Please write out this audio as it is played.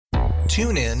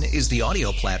TuneIn is the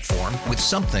audio platform with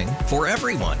something for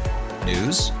everyone.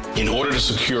 News. In order to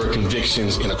secure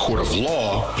convictions in a court of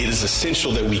law, it is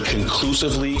essential that we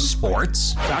conclusively.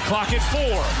 Sports. Shot clock at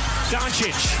 4.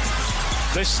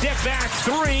 Doncic. The step back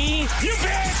 3. You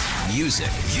bet. Music.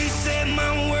 You set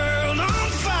my world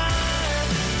on fire.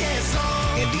 Yes,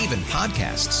 and even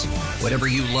podcasts. Whatever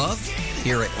you love,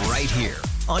 hear it right here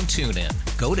on TuneIn.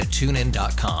 Go to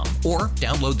TuneIn.com or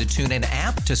download the TuneIn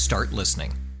app to start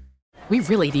listening. We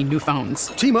really need new phones.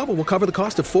 T-Mobile will cover the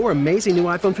cost of 4 amazing new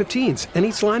iPhone 15s, and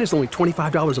each line is only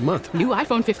 $25 a month. New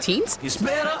iPhone 15s? it's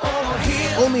better over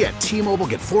here. Only at T-Mobile,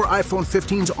 get 4 iPhone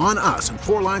 15s on us and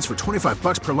 4 lines for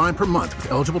 $25 per line per month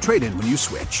with eligible trade-in when you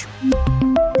switch.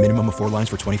 Minimum of 4 lines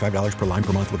for $25 per line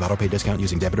per month with autopay discount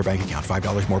using debit or bank account.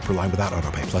 $5 more per line without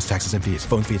autopay, plus taxes and fees.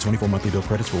 Phone fee at 24 monthly bill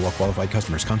credits for well-qualified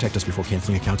customers. Contact us before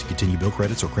canceling account to continue bill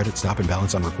credits or credit stop and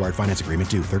balance on required finance agreement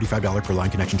due. $35 per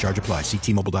line connection charge applies. See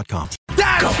T-Mobile.com.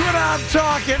 That's what I'm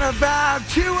talking about.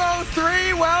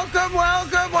 203.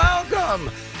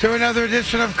 Welcome to another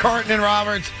edition of Carton and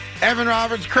Roberts. Evan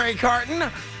Roberts, Craig Carton,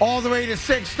 all the way to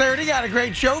 6:30. Got a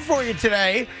great show for you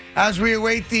today as we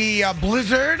await the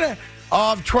blizzard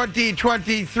of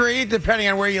 2023, depending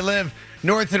on where you live,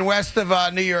 north and west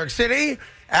of New York City.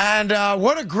 And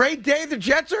what a great day the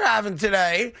Jets are having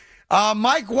today.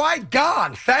 Mike White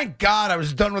gone. Thank God I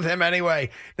was done with him anyway.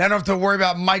 Now I don't have to worry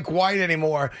about Mike White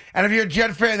anymore. And if you're a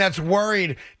Jet fan that's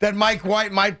worried that Mike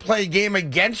White might play a game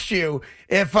against you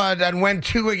if and when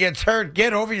Tua gets hurt,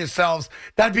 get over yourselves.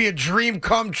 That'd be a dream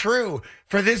come true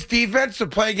for this defense to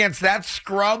play against that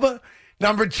scrub.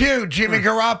 Number 2, Jimmy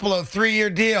Garoppolo, 3-year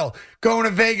deal. Going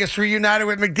to Vegas, reunited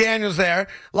with McDaniels there.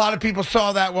 A lot of people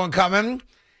saw that one coming.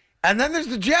 And then there's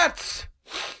the Jets.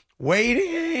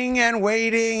 Waiting and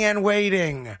waiting and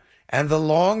waiting. And the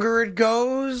longer it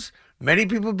goes, many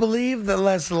people believe the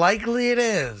less likely it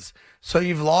is. So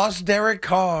you've lost Derek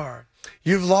Carr.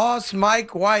 You've lost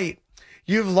Mike White.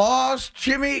 You've lost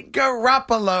Jimmy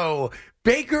Garoppolo.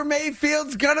 Baker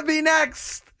Mayfield's going to be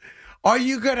next. Are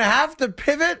you going to have to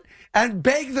pivot and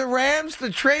beg the Rams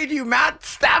to trade you Matt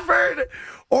Stafford?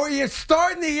 Or are you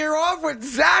starting the year off with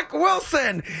Zach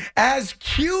Wilson as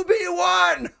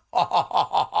QB1?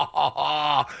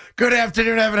 Good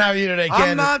afternoon, Evan. How are you today, Ken?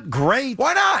 I'm not great.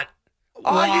 Why not?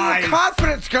 Why? You're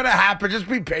confident it's going to happen. Just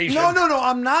be patient. No.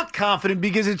 I'm not confident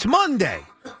because it's Monday.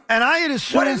 And I had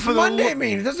assumed What does for Monday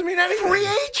mean? It doesn't mean anything. Free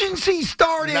agency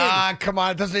started. Nah, come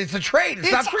on. It doesn't. It's a trade.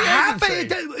 It's not free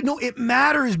agency. No, it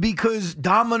matters because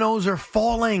dominoes are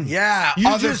falling. Yeah.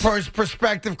 Other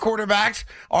prospective quarterbacks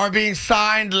are being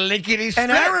signed lickety-split.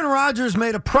 And Aaron Rodgers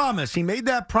made a promise. He made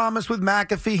that promise with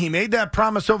McAfee. He made that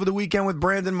promise over the weekend with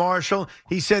Brandon Marshall.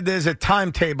 He said there's a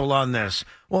timetable on this.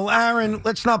 Well, Aaron,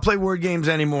 let's not play word games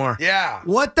anymore. Yeah.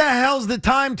 What the hell's the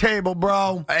timetable,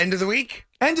 bro? End of the week?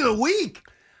 End of the week?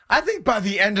 I think by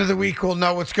the end of the week we'll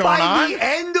know what's going on. By the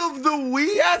end of the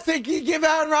week? Yeah, I think you give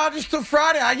Aaron Rodgers till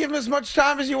Friday. I give him as much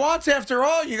time as he wants. After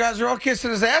all, you guys are all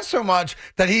kissing his ass so much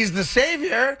that he's the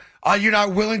savior. Are you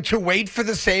not willing to wait for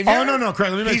the savior? Oh, no, Craig.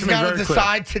 Let me make something very clear. He's got to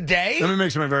decide today? Let me make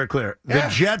something very clear. Yeah.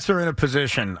 The Jets are in a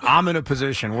position. I'm in a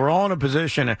position. We're all in a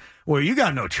position where you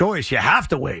got no choice. You have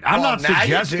to wait. I'm not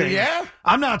suggesting. You do, yeah?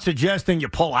 I'm not suggesting you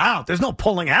pull out. There's no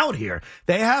pulling out here.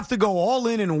 They have to go all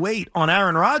in and wait on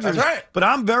Aaron Rodgers. That's right. But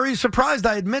I'm very surprised.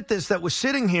 I admit this, that we're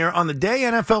sitting here on the day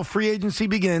NFL free agency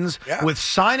begins with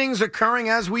signings occurring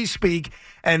as we speak,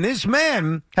 and this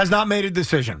man has not made a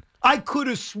decision. I could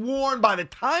have sworn by the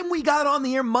time we got on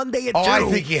the air Monday at 2. I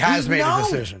think he has made a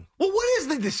decision. Well, what is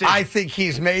the decision? I think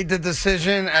he's made the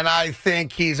decision, and I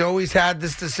think he's always had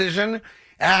this decision,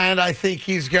 and I think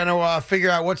he's going to figure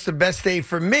out what's the best day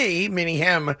for me, meaning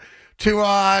him,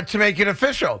 to make it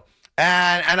official.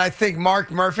 And I think Mark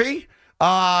Murphy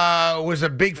was a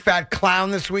big fat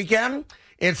clown this weekend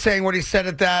in saying what he said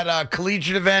at that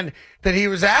collegiate event that he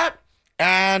was at,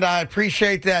 and I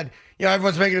appreciate that. You know,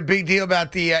 everyone's making a big deal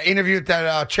about the interview at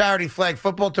that charity flag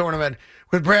football tournament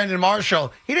with Brandon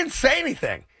Marshall. He didn't say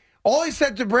anything. All he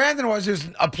said to Brandon was, it was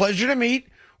a pleasure to meet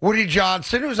Woody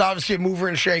Johnson, who's obviously a mover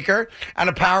and shaker and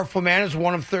a powerful man, is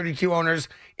one of 32 owners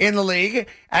in the league.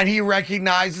 And he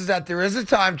recognizes that there is a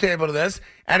timetable to this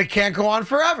and it can't go on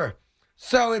forever.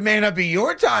 So it may not be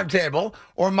your timetable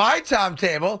or my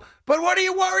timetable, But what are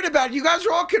you worried about? You guys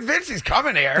are all convinced he's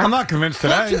coming here. I'm not convinced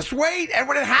today. Well, just wait, and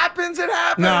when it happens, it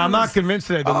happens. No, I'm not convinced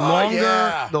today.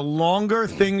 The longer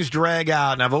things drag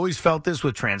out, and I've always felt this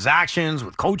with transactions,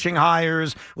 with coaching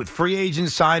hires, with free agent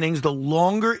signings, the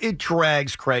longer it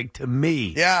drags, Craig, to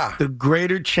me, the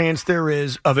greater chance there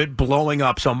is of it blowing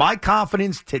up. So my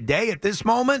confidence today at this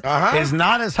moment is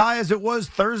not as high as it was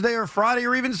Thursday or Friday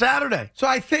or even Saturday. So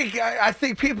I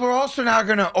think people are also now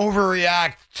going to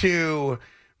overreact to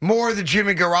more of the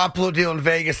Jimmy Garoppolo deal in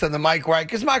Vegas than the Mike White,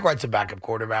 because Mike White's a backup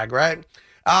quarterback, right?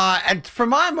 And for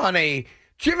my money,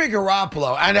 Jimmy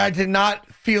Garoppolo, and I did not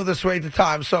feel this way at the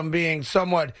time, so I'm being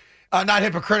somewhat not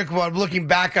hypocritical, but I'm looking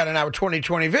back on it now with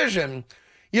 2020 vision.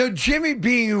 Jimmy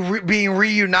being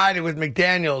reunited with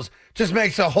McDaniels just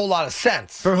makes a whole lot of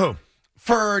sense. For who?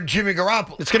 For Jimmy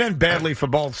Garoppolo. It's going to end badly for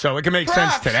both, so it can make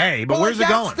sense today. But where's it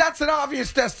going? That's an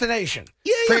obvious destination.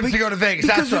 For him to go to Vegas.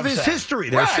 Because that's of his history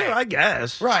there. Right. Sure, I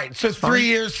guess. Right. So 3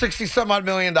 years, $60-some-odd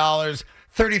million,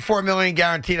 $34 million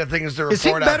guaranteed, I think is the report. Is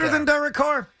he better than Derek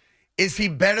Carr? Is he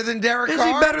better than Derek Carr?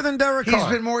 Is he better than Derek Carr?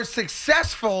 He's been more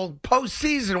successful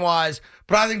postseason-wise,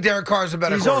 but I think Derek Carr is a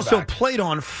better quarterback. He's also played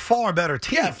on far better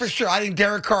teams. Yeah, for sure. I think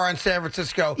Derek Carr in San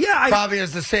Francisco probably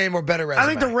has the same or better resume. I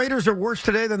think the Raiders are worse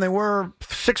today than they were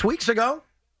 6 weeks ago,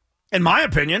 in my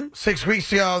opinion. 6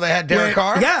 weeks ago, they had Derek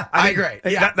Carr? Yeah. I agree.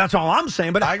 Yeah. That's all I'm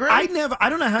saying. But I agree. I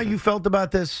don't know how you felt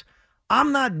about this.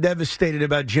 I'm not devastated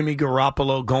about Jimmy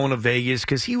Garoppolo going to Vegas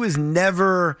because he was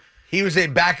never... He was a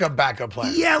backup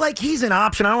plan. Yeah, like he's an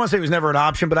option. I don't want to say he was never an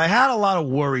option, but I had a lot of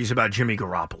worries about Jimmy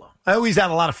Garoppolo. I always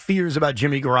had a lot of fears about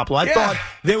Jimmy Garoppolo. I thought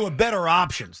there were better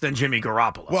options than Jimmy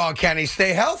Garoppolo. Well, can he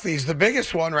stay healthy? He's the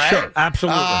biggest one, right? Sure,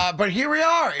 absolutely. But here we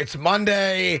are. It's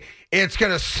Monday. It's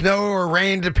going to snow or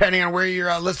rain depending on where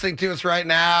you're listening to us right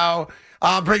now.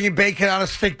 Bringing bacon on a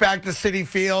stick back to Citi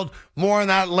Field. More on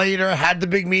that later. Had the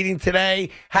big meeting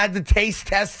today. Had the taste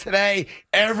test today.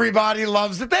 Everybody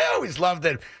loves it. They always loved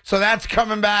it. So that's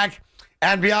coming back.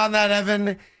 And beyond that,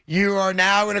 Evan, you are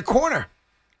now in a corner.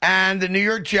 And the New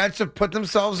York Jets have put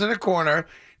themselves in a corner.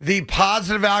 The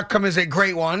positive outcome is a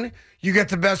great one. You get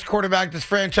the best quarterback this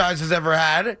franchise has ever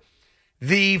had.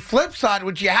 The flip side,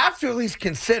 which you have to at least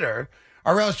consider,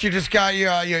 or else you just got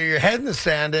your head in the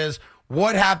sand, is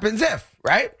what happens if,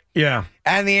 right? Yeah.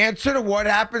 And the answer to what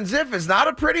happens if is not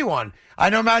a pretty one. I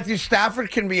know Matthew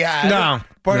Stafford can be had. No.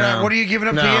 But what are you giving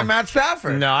up to him, Matt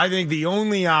Stafford? No, I think the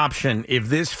only option, if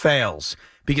this fails,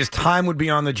 because time would be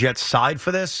on the Jets' side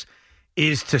for this,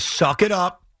 is to suck it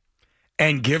up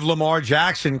and give Lamar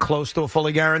Jackson close to a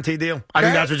fully guaranteed deal. I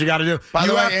think that's what you got to do. By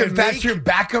the way, if that's your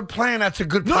backup plan, that's a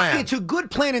good plan. No, it's a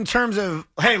good plan in terms of,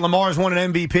 hey, Lamar's won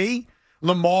an MVP.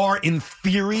 Lamar, in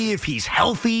theory, if he's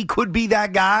healthy, could be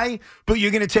that guy, but you're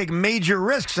going to take major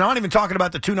risks. And I'm not even talking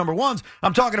about the 2 number ones.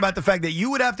 I'm talking about the fact that you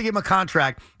would have to give him a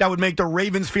contract that would make the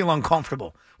Ravens feel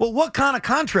uncomfortable. Well, what kind of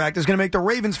contract is going to make the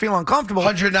Ravens feel uncomfortable?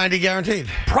 190 guaranteed.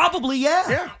 Probably, yeah.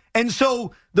 Yeah. And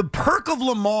so the perk of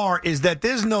Lamar is that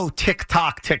there's no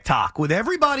tick-tock. With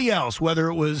everybody else, whether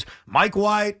it was Mike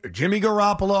White or Jimmy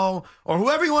Garoppolo or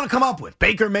whoever you want to come up with,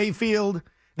 Baker Mayfield,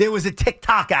 there was a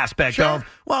tick-tock aspect of,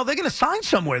 well, they're going to sign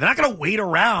somewhere. They're not going to wait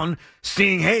around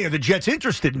seeing, hey, are the Jets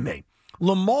interested in me?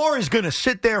 Lamar is going to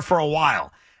sit there for a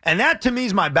while. And that, to me,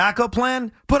 is my backup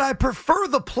plan. But I prefer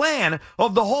the plan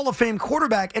of the Hall of Fame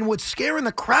quarterback. And what's scaring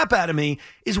the crap out of me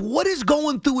is what is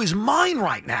going through his mind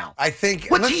right now. I think,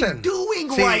 what's he doing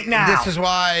right now? This is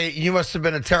why you must have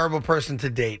been a terrible person to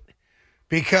date.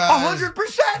 Because 100%.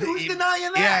 Who's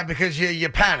denying that? Yeah, because you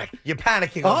panic. You're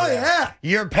panicking. Yeah.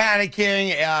 You're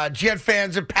panicking. Jet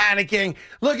fans are panicking.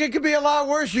 Look, it could be a lot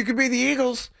worse. You could be the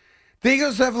Eagles. The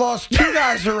Eagles have lost 2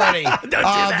 guys already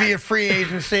via free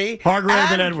agency.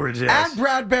 Hargrave and Edwards, yes. And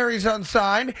Bradbury's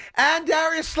unsigned. And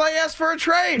Darius Slay asked for a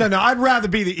trade. No, I'd rather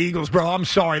be the Eagles, bro. I'm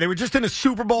sorry. They were just in a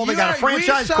Super Bowl. They got a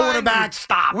franchise quarterback.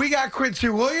 Stop. We got Quincy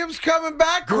Williams coming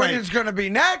back. Quinton's going to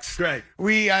be next. Great.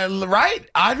 Right?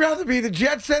 I'd rather be the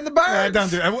Jets than the Birds.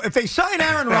 Don't do that. If they sign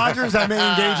Aaron Rodgers, I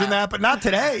may engage in that, but not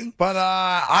today. But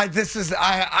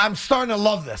I'm starting to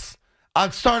love this.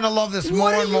 I'm starting to love this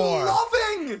more and more. What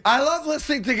are you loving? I love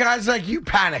listening to guys like you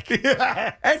panic.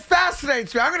 It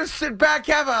fascinates me. I'm going to sit back,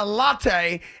 have a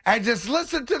latte, and just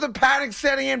listen to the panic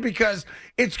setting in because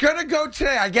it's going to go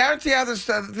today. I guarantee how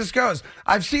this goes.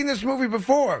 I've seen this movie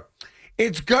before.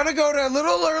 It's going to go to a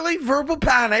little early verbal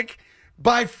panic.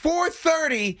 By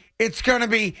 4:30, it's going to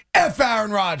be F.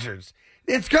 Aaron Rodgers.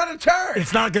 It's going to turn.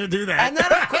 It's not going to do that.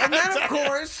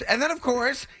 And then, of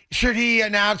course, should he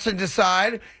announce and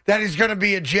decide that he's going to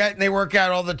be a Jet and they work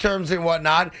out all the terms and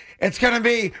whatnot, it's going to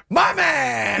be, my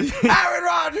man, Aaron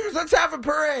Rodgers, let's have a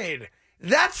parade.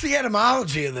 That's the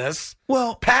etymology of this.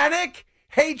 Well, panic,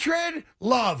 hatred,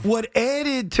 love. What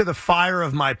added to the fire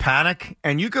of my panic,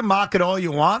 and you can mock it all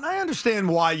you want, I understand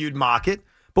why you'd mock it,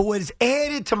 but what has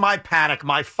added to my panic,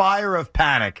 my fire of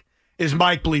panic, is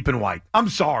Mike Bleepin' White. I'm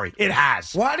sorry. It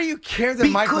has. Why do you care that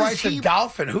Mike White's a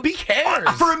Dolphin? Who cares?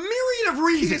 For a myriad of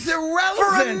reasons. He's irrelevant.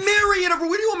 For a myriad of...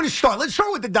 Where do you want me to start? Let's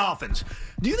start with the Dolphins.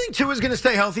 Do you think Tua's going to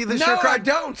stay healthy this year, Craig?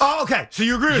 No, I don't. Oh, okay. So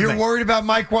you agree with me? You're worried about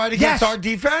Mike White against our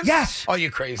defense? Yes. Oh,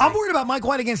 you're crazy. I'm worried about Mike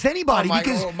White against anybody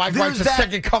because Mike White's the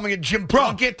second coming of Jim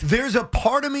Plunkett. There's a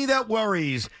part of me that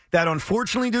worries that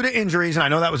unfortunately due to injuries, and I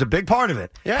know that was a big part of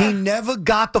it, he never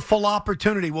got the full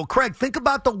opportunity. Well, Craig, think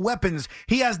about the weapons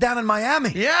he has down in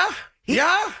Miami. Yeah.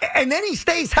 And then he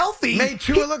stays healthy. Made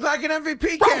Tua look like an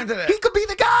MVP candidate. He could be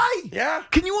the guy. Yeah.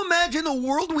 Can you imagine the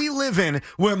world we live in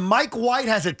where Mike White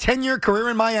has a 10-year career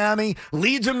in Miami,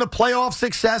 leads him to playoff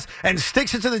success, and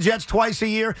sticks it to the Jets twice a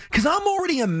year? Because I'm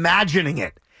already imagining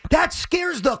it. That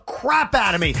scares the crap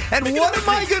out of me. And what am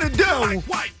I going to do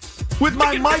with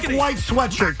my Mike White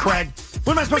sweatshirt, Craig?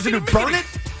 What am I supposed to do, burn it?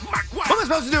 What am I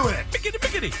supposed to do with it?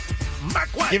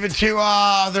 Give it to,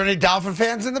 are there any Dolphin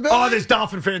fans in the building? Oh, there's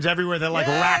Dolphin fans everywhere. They're like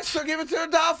rats. So give it to a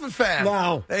Dolphin fan.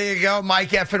 No. There you go, Mike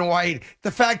effing White.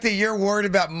 The fact that you're worried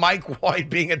about Mike White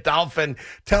being a Dolphin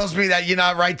tells me that you're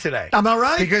not right today. I'm not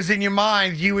right? Because in your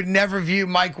mind, you would never view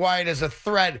Mike White as a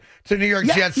threat to New York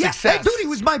Jets' success. Hey, dude, he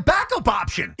was my backup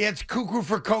option. It's cuckoo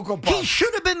for Cocoa Puffs. He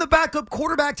should have been the backup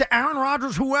quarterback to Aaron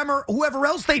Rodgers, whoever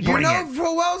else they bring in. You know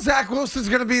full well Zach Wilson's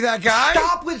going to be that guy.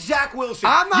 Stop with Zach Wilson.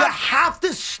 You have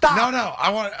to stop. No. I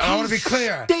want to be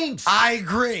clear. Stinks. I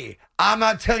agree. I'm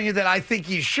not telling you that I think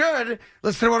he should.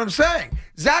 Listen to what I'm saying.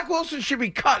 Zach Wilson should be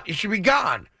cut. He should be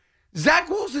gone. Zach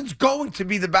Wilson's going to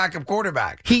be the backup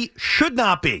quarterback. He should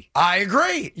not be. I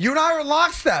agree. You and I are in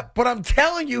lockstep, but I'm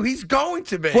telling you he's going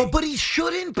to be. Well, but he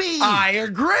shouldn't be. I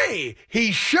agree.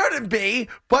 He shouldn't be,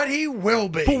 but he will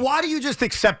be. But why do you just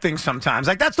accept things sometimes?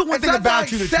 Like, that's the one thing about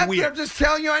you that's weird. I'm just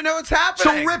telling you I know it's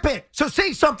happening. So rip it. So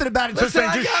say something about it. Listen,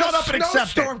 just shut up and accept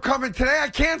it. Snowstorm coming today. I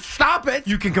can't stop it.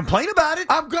 You can complain about it.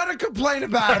 I'm going to complain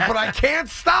about it, but I can't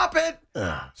stop it.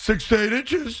 6 to 8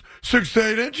 inches. 6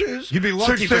 to 8 inches. You'd be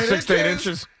lucky for 6 to 8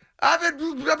 inches. I've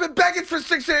been begging for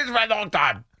 6 to 8 inches for a long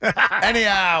time.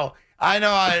 Anyhow, I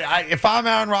know if I'm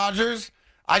Aaron Rodgers,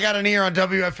 I got an ear on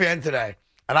WFAN today,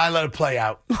 and I let it play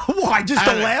out. Why? Just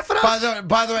to laugh at us?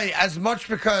 By the way, as much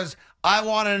because I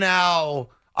want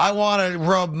to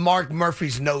rub Mark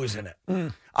Murphy's nose in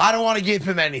it. I don't want to give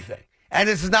him anything. And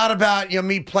this is not about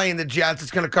me playing the Jets.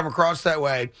 It's going to come across that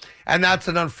way. And that's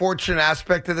an unfortunate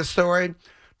aspect of the story.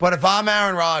 But if I'm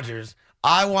Aaron Rodgers,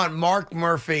 I want Mark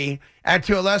Murphy, and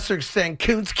to a lesser extent,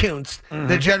 Kuntz,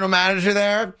 the general manager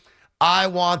there, I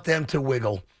want them to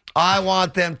wiggle. I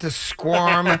want them to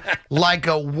squirm like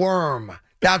a worm.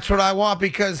 That's what I want,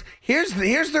 because here's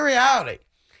the reality.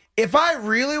 If I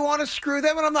really want to screw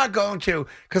them, and I'm not going to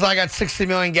because I got $60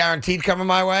 million guaranteed coming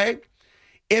my way,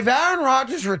 if Aaron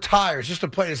Rodgers retires, just to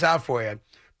play this out for you,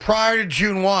 prior to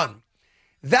June 1,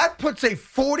 that puts a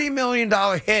 $40 million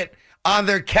hit on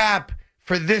their cap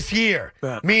for this year,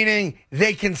 meaning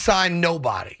they can sign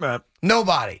nobody.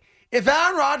 Nobody. If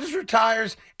Aaron Rodgers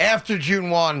retires after June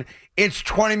 1, it's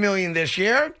 $20 million this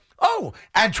year. Oh,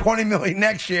 and $20 million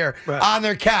next year on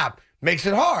their cap. Makes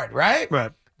it hard, right?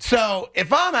 So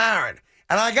if I'm Aaron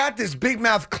and I got this big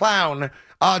mouth clown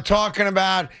talking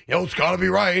about, it's got to be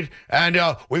right, and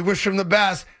we wish him the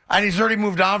best, and he's already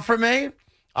moved on from me,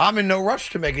 I'm in no rush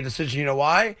to make a decision. You know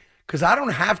why? Because I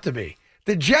don't have to be.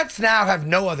 The Jets now have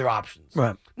no other options.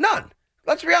 None.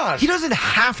 Let's be honest. He doesn't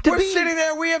have to be. We're sitting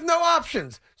there. We have no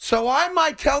options. So I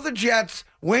might tell the Jets,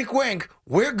 wink, wink,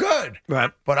 we're good.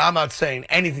 But I'm not saying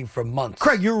anything for months.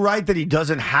 Craig, you're right that he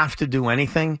doesn't have to do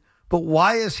anything. But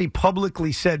why has he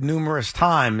publicly said numerous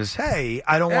times, hey,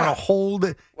 I don't want to hold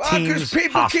teams because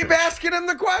people hostage. keep asking him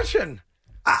the question.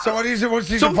 So what's he supposed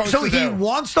to do? So he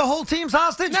wants to hold teams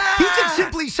hostage? Nah. He could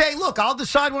simply say, look, I'll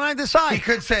decide when I decide. He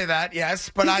could say that,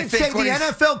 yes. But I think the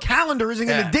NFL calendar isn't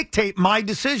going to dictate my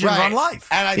decisions on life.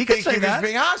 And I he think could say if he's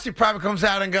being honest, he probably comes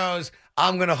out and goes,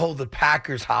 I'm going to hold the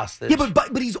Packers hostage. Yeah,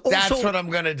 but he's also... That's what I'm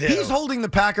going to do. He's holding the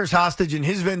Packers hostage, and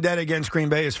his vendetta against Green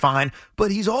Bay is fine.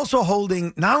 But he's also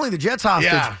holding not only the Jets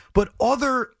hostage, but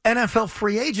other NFL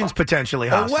free agents potentially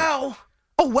hostage.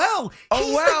 He's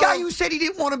the guy who said he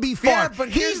didn't want to be far. Yeah, but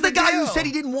he's the guy who said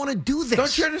he didn't want to do this.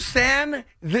 Don't you understand?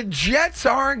 The Jets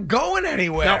aren't going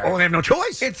anywhere. No, they have no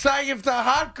choice. It's like if the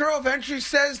hot girl eventually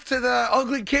says to the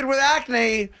ugly kid with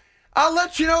acne, I'll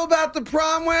let you know about the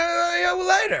prom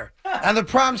later. And the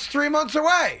prom's 3 months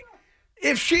away.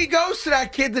 If she goes to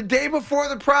that kid the day before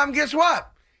the prom, guess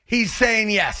what? He's saying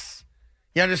yes.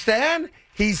 You understand?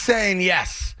 He's saying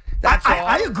yes. That's all.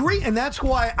 I agree, and that's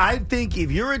why I think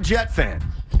if you're a Jet fan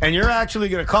and you're actually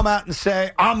going to come out and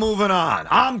say, I'm moving on,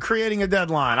 I'm creating a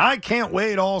deadline, I can't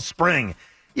wait all spring,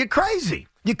 you're crazy.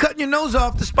 You're cutting your nose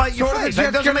off to spite your face.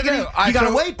 That doesn't make any. You got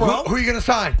to wait, bro. Who are you going to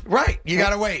sign? Right. You got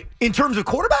to wait. In terms of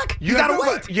quarterback, you got to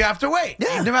wait. You have to wait.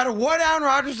 Yeah. No matter what Aaron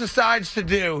Rodgers decides to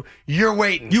do, you're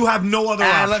waiting. You have no other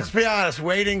option. Let's be honest.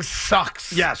 Waiting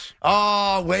sucks. Yes.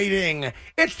 Oh, waiting.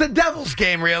 It's the devil's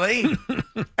game, really.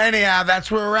 Anyhow, that's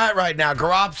where we're at right now.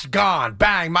 Garopp's gone.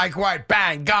 Bang. Mike White.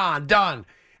 Bang. Gone. Done.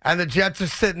 And the Jets are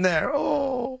sitting there.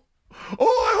 Oh, I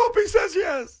hope he says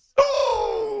yes.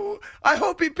 Oh, I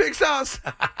hope he picks us.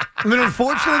 I mean,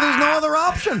 unfortunately, there's no other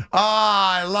option.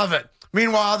 I love it.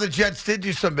 Meanwhile, the Jets did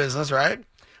do some business, right?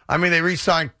 I mean, they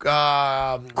re-signed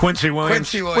Quincy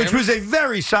Williams, which was a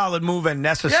very solid move and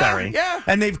necessary. Yeah.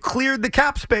 And they've cleared the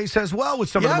cap space as well with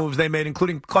some of the moves they made,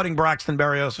 including cutting Braxton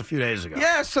Berrios a few days ago.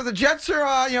 Yeah, so the Jets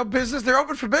are, business. They're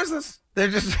open for business. They're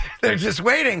just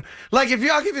waiting. Like,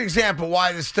 I'll give you an example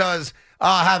why this does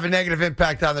have a negative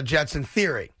impact on the Jets in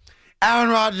theory.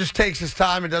 Aaron Rodgers takes his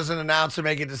time and doesn't announce or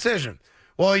make a decision.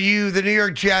 Well, the New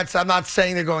York Jets, I'm not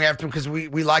saying they're going after him because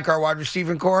we like our wide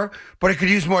receiving core, but it could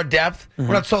use more depth. Mm-hmm.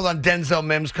 We're not sold on Denzel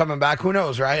Mims coming back. Who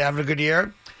knows, right? Having a good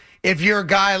year. If you're a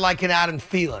guy like an Adam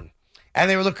Thielen, and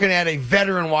they were looking at a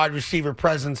veteran wide receiver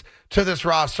presence to this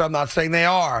roster, I'm not saying they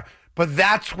are, but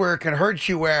that's where it can hurt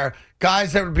you, where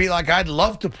guys that would be like, I'd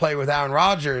love to play with Aaron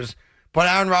Rodgers, but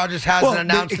Aaron Rodgers hasn't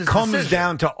announced his decision. It comes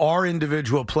down to our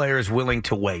individual players willing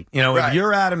to wait. If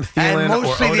you're Adam Thielen and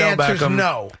mostly or Odell the answer's Beckham,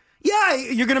 no. Yeah,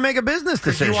 you're going to make a business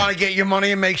decision. You want to get your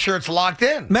money and make sure it's locked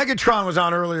in. Megatron was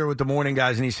on earlier with the morning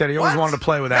guys, and he said he always wanted to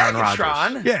play with Aaron Rodgers.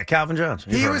 Megatron? Yeah, Calvin Jones.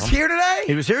 He was here today?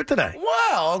 He was here today.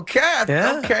 Wow, okay.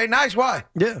 Yeah. Okay, nice. Why?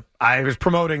 Yeah. I was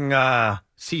promoting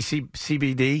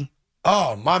CBD.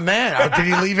 Oh, my man. Did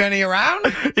he leave any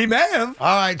around? He may have.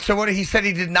 All right, so he said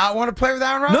he did not want to play with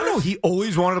Aaron Rodgers? No, he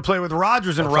always wanted to play with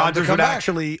Rodgers, and Rodgers would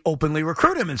actually openly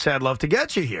recruit him and say, I'd love to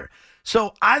get you here.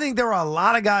 So I think there are a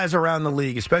lot of guys around the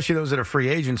league, especially those that are free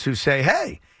agents, who say,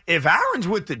 hey, if Aaron's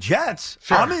with the Jets,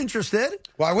 I'm interested.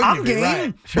 Why wouldn't you be? Game.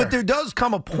 Right. Sure. But there does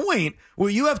come a point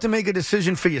where you have to make a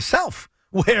decision for yourself,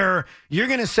 where you're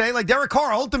going to say, like Derek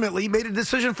Carr ultimately made a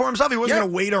decision for himself. He wasn't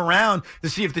going to wait around to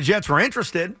see if the Jets were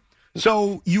interested.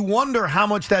 So you wonder how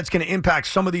much that's going to impact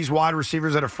some of these wide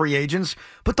receivers that are free agents.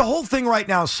 But the whole thing right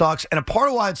now sucks, and a part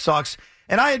of why it sucks,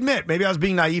 and I admit, maybe I was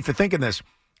being naive for thinking this,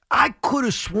 I could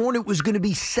have sworn it was going to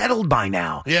be settled by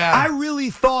now. Yeah. I really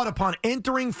thought upon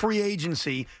entering free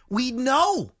agency, we'd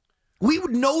know. We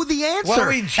would know the answer. Well,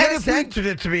 we just entered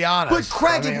it, to be honest. But,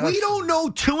 Craig, if we don't know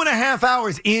 2.5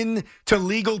 hours into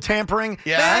legal tampering,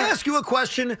 may I ask you a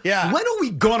question? Yeah. When are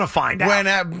we going to find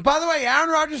out? By the way, Aaron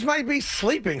Rodgers might be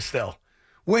sleeping still.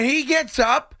 When he gets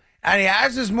up and he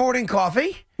has his morning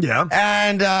coffee,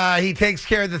 and he takes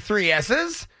care of the 3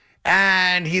 S's,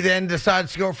 and he then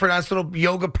decides to go for a nice little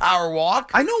yoga power walk.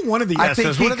 I know one of the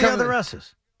S's. What are the other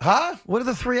S's? Huh? What are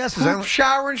the 3 S's? Poop,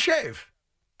 shower, and shave.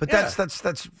 But that's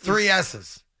 3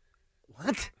 S's.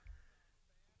 What?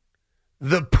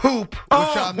 The poop, which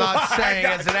I'm not saying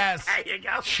as an S. There you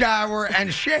go. Shower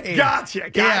and shave. Gotcha.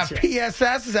 Yeah,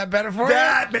 PSS. Is that better for you?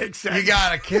 That makes sense. You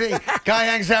got it. Kidding. Guy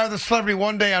hangs out with a celebrity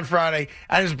one day on Friday,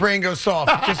 and his brain goes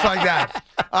soft, just like that.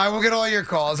 All right, we'll get all your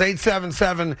calls.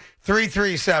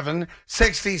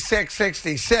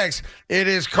 877-337-6666. It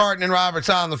is Carton and Roberts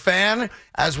on the Fan.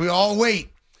 As we all wait,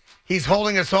 he's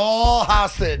holding us all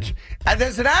hostage. And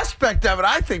there's an aspect of it,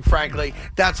 I think, frankly,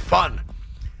 that's fun.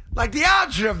 Like, the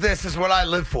option of this is what I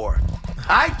live for.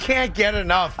 I can't get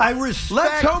enough. I respect.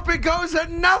 Let's hope it goes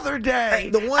another day.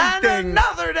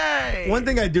 Another day. One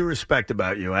thing I do respect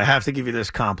about you, I have to give you this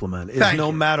compliment, is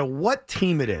no matter what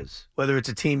team it is, whether it's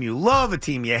a team you love, a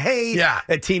team you hate,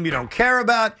 a team you don't care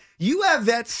about, you have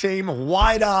that same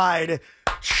wide-eyed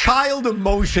child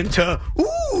emotion to,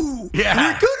 ooh, we're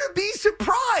going to be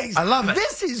surprised. I love it.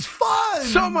 This is fun.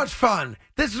 So much fun.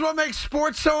 This is what makes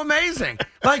sports so amazing.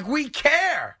 Like, we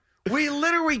care. We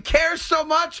literally care so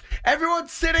much.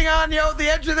 Everyone's sitting on the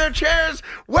edge of their chairs.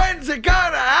 When's it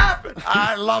gonna happen?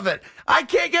 I love it. I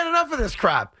can't get enough of this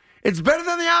crap. It's better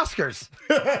than the Oscars.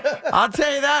 I'll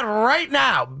tell you that right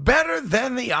now. Better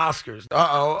than the Oscars.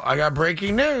 Uh-oh, I got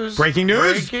breaking news. Breaking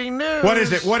news? Breaking news. What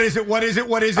is it? What is it? What is it?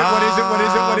 What is it? What is it? What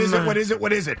is it? What is it? What is it?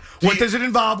 What is it? What does it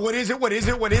involve? What is it? What is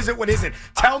it? What is it? What is it?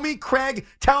 Tell me, Craig.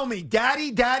 Tell me.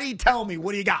 Daddy, tell me.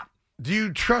 What do you got? Do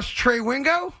you trust Trey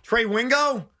Wingo? Trey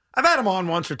Wingo? I've had him on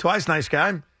once or twice. Nice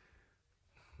guy.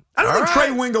 I don't think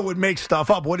Trey Wingo would make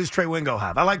stuff up. What does Trey Wingo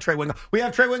have? I like Trey Wingo. We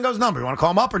have Trey Wingo's number. You want to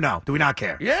call him up or no? Do we not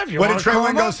care? Yeah, if you What want did to Trey call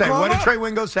him Wingo up, say? call What him did up. Trey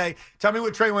Wingo say? Tell me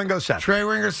what Trey Wingo said. Trey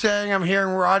Winger's saying, I'm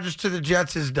hearing Rodgers to the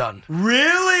Jets is done.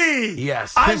 Really?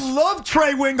 Yes. I love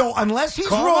Trey Wingo unless he's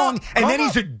Call wrong, up. and Call then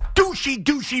up. he's a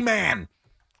douchey he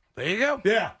There you go.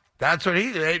 Yeah. That's what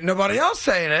ain't nobody else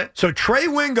saying it. So Trey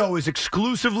Wingo is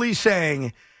exclusively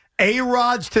saying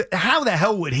A-Rod's to... How the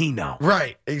hell would he know?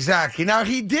 Right, exactly. Now,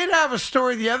 he did have a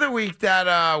story the other week that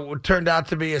turned out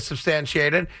to be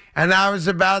substantiated, and that was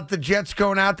about the Jets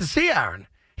going out to see Aaron.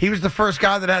 He was the first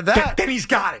guy that had that. Then he's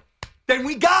got it. Then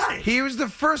we got it. He was the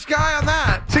first guy on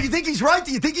that. So you think he's right?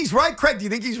 Do you think he's right, Craig? Do you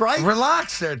think he's right?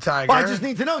 Relax there, Tiger. Well, I just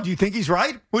need to know. Do you think he's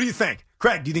right? What do you think?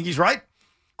 Craig, do you think he's right?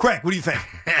 Craig, what do you think?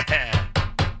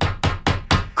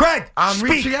 Craig, I'm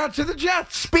speak. reaching out to the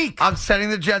Jets. Speak. I'm sending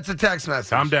the Jets a text message.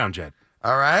 Calm down, Jet.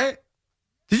 All right?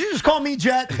 Did you just call me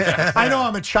Jet? I know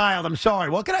I'm a child. I'm sorry.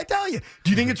 What can I tell you? Do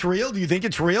you think it's real? Do you think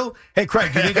it's real? Hey,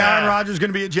 Craig, do you think Aaron Rodgers is going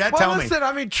to be a Jet? Well, Tell me. listen,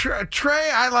 I mean,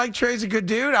 Trey, I like Trey's a good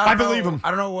dude. I don't believe know- him. I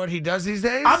don't know what he does these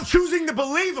days. I'm choosing to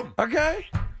believe him. Okay.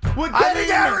 We're I getting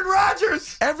mean, Aaron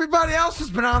Rodgers. Everybody else has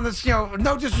been on this,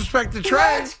 no disrespect to Trey.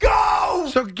 Let's go.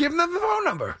 So give them the phone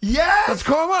number. Yes. Let's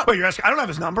call him up. Wait, you're asking? I don't have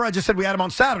his number. I just said we had him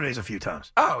on Saturdays a few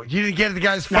times. Oh, you didn't get the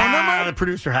guy's phone The number?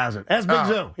 producer has it. Ask Big Oh.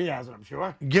 Zoo. He has it, I'm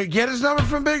sure. Get his number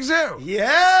from Big Zoo.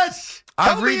 Yes.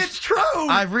 Tell me reached- it's true.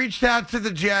 I've reached out to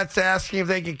the Jets asking if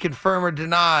they can confirm or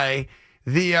deny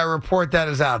the report that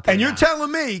is out there. And you're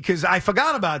telling me, because I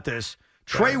forgot about this,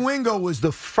 Trey Wingo was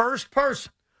the first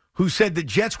person who said the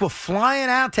Jets were flying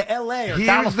out to L.A. or He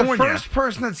California. was the first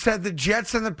person that said the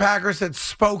Jets and the Packers had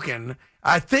spoken.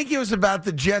 I think it was about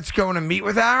the Jets going to meet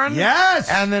with Aaron. Yes.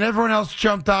 And then everyone else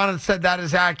jumped on and said that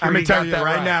is accurate. I'm going He to tell got you that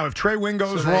right now, if Trey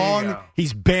Wingo's So there you wrong, go.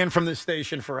 he's banned from this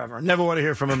station forever. I never want to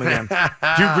hear from him again.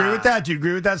 Do you agree with that? Do you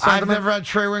agree with that I've sentiment? never had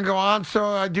Trey Wingo on, so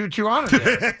I do what you want to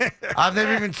do. I've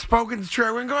never even spoken to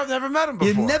Trey Wingo. I've never met him before.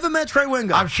 You've never met Trey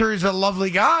Wingo. I'm sure he's a lovely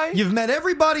guy. You've met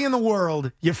everybody in the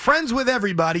world. You're friends with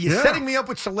everybody. You're Yeah. setting me up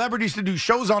with celebrities to do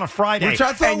shows on a Friday. Which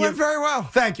I thought And went very well.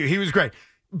 Thank you. He was great.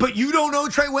 But you don't know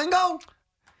Trey Wingo?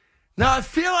 No, I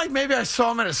feel like maybe I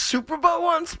saw him at a Super Bowl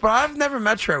once, but I've never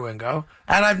met Trey Wingo.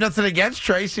 And I have nothing against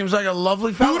Trey. Seems like a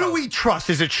lovely fellow. Who do we trust?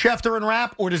 Is it Schefter and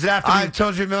Rapp, or does it have to be... I've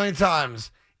told you a million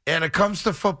times. And it comes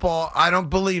to football, I don't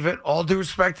believe it. All due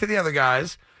respect to the other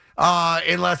guys.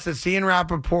 Unless it's Ian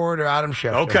Rappaport or Adam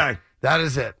Schefter. Okay. That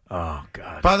is it. Oh,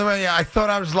 God. By the way, I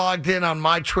thought I was logged in on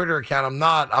my Twitter account. I'm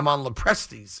not. I'm on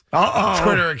Lepresti's Uh-oh.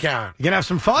 Twitter account. You going to have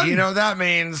some fun? You know what that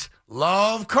means?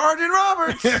 Love Carden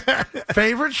Roberts.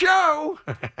 Favorite show.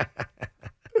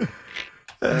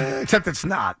 Except it's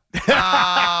not.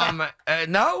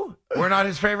 No, we're not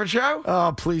his favorite show.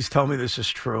 Oh, please tell me this is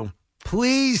true.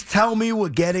 Please tell me we're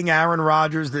getting Aaron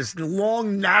Rodgers. This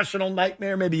long national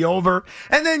nightmare may be over.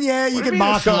 And then, yeah, you What do can you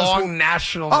mean mock this us. long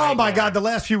national Oh, my nightmare? God. The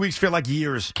last few weeks feel like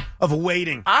years of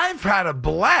waiting. I've had a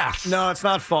blast. No, it's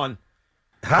not fun.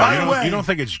 By you, the don't, way, you don't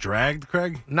think it's dragged,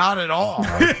 Craig? not at all.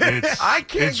 It's, I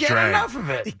can't it's get dragged. enough of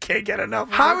it. You can't get enough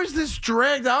of How it. is this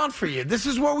dragged on for you? This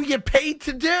is what we get paid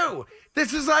to do.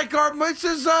 This is like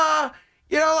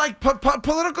like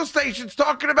political stations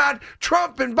talking about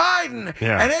Trump and Biden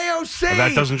Yeah. and AOC. Well,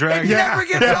 that doesn't drag. It never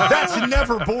gets old. That's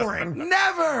never boring.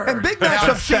 Never. And Big Now, Mac's on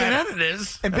upset. CNN it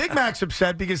is. And Big Mac's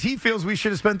upset because he feels we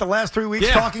should have spent the last 3 weeks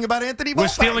Yeah. talking about Anthony Volpe. We're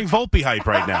stealing Volpe hype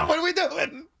right now. What are we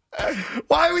doing?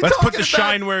 Why are we Let's talking put the about...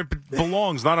 shine where it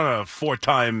belongs, not on a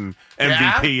 4-time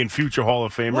MVP and future Hall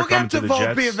of Famer We'll coming get to to the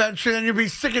Volpe Jets. eventually, and you'll be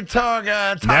sick and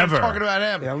tired Never. talking about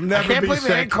him. He'll never I can't be believe he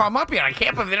sick. didn't call him up yet. I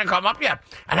can't believe he didn't call him up yet.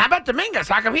 And how about Dominguez?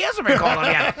 How come he hasn't been called up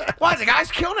yet? Why, the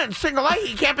guy's killing it in single A.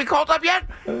 He can't be called up yet?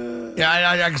 Yeah,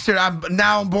 I consider I'm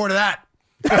now on board of that.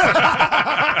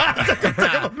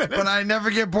 But I never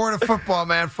get bored of football,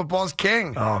 man. Football's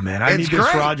king. Oh, man, I It's need this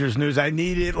great. Rodgers news. I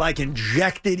need it, like,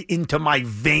 injected into my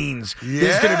veins.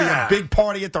 There's Yeah. going to be a big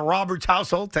party at the Roberts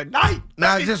household tonight.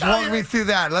 Now, Let me just tell walk you. me through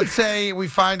that. Let's say we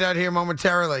find out here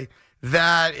momentarily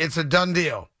that it's a done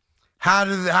deal. How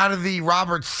do the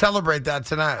Roberts celebrate that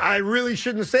tonight? I really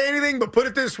shouldn't say anything, but put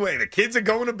it this way. The kids are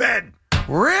going to bed.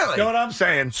 Really? You know what I'm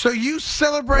saying? So you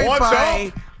celebrate What's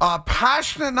by a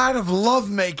passionate night of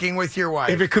lovemaking with your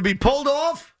wife. If it could be pulled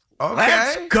off, Okay.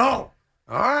 let's go.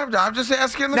 All right, I'm just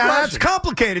asking the Now, question. that's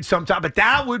complicated sometimes, but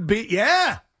that would be,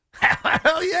 yeah.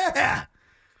 Hell yeah.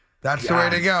 That's the way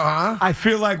to go, huh? I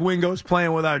feel like Wingo's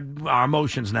playing with our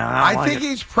emotions now. I don't like think it.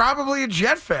 he's probably a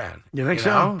Jet fan. You think so?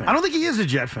 know? I don't think he is a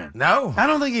Jet fan. No. I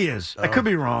don't think he is. I could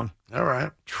be wrong. All right.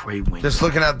 Trey Wingo. Just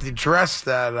looking at the dress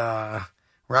that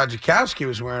Radzikowski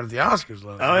was wearing at the Oscars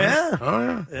last Oh, night. yeah?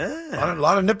 Oh, yeah. Yeah. A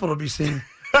lot of nipple to be seen.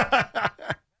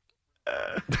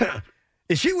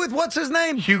 Is she with what's his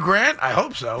name? Hugh Grant? I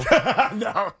hope so.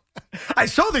 No. I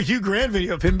saw the Hugh Grant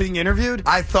video of him being interviewed.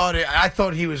 I thought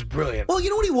he was brilliant. Well, you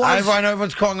know what he was? I know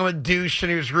everyone's calling him a douche and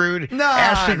he was rude. No,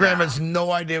 Ashley Graham has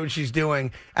no idea what she's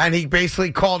doing, and he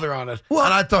basically called her on it. Well,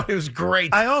 and I thought it was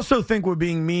great. I also think we're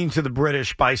being mean to the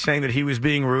British by saying that he was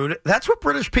being rude. That's what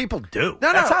British people do.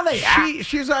 That's how they act.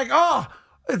 She's like, oh,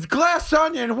 it's Glass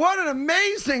Onion. What an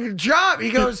amazing job. He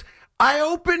goes, I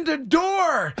opened a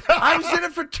door. I was in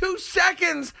it for 2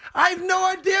 seconds. I have no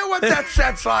idea what that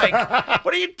set's like.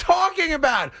 What are you talking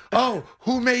about? Oh,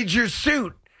 who made your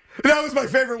suit? That was my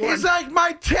favorite one. He's like,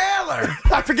 my tailor.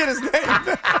 I forget his name.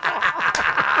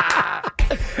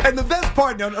 And the best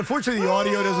part, now, unfortunately the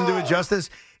audio doesn't do it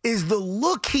justice, is the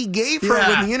look he gave her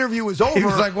when the interview was over. He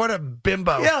was like, what a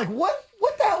bimbo. Yeah, like,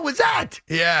 what the hell was that?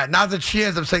 Yeah, not that she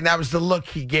is. I'm saying that was the look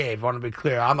he gave. I want to be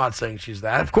clear. I'm not saying she's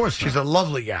that. Of course she's a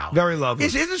lovely gal. Very lovely.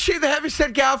 Isn't she the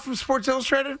heavyset gal from Sports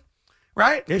Illustrated?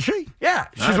 Right? Is she? Yeah.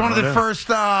 She's one of the first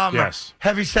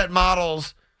heavyset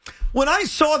models. When I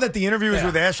saw that the interview was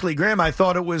with Ashley Graham, I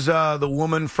thought it was the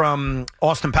woman from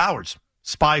Austin Powers.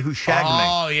 Spy Who Shagged Me.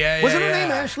 Oh, yeah. Wasn't her name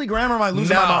Ashley Graham, or am I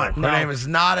losing my mind? Her name is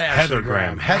not Ashley Heather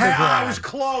Graham. Heather Graham. I was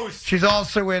close. She's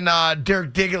also in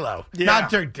Dirk Diggalo. Yeah.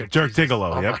 Not Dirk Diggalo. Dirk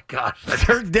Diggalo, Oh, yep. my gosh.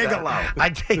 Dirk Diggalo. I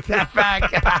take that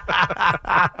back.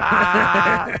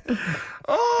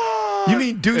 Oh, you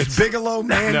mean Deuce Bigelow,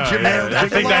 man? No, Jamel I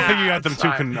think Bigelow? you got them too.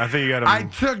 I think you got them. I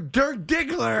took Dirk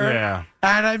Diggler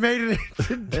and I made it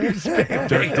into Deuce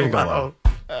Diggalo.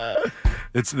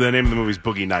 It's the name of the movie's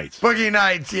Boogie Nights. Boogie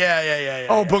Nights, yeah.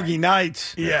 Oh, Boogie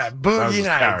Nights. Yeah, That was Boogie his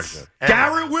Nights. character.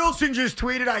 Garrett Wilson just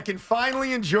tweeted, I can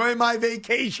finally enjoy my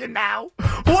vacation now.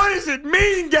 What does it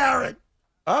mean, Garrett?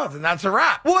 Oh, then that's a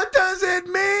wrap. What does it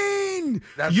mean?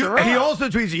 That's a wrap. He also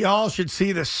tweets, y'all should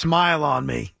see the smile on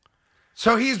me.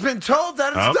 So he's been told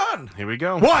that it's done. Here we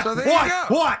go. What? So there you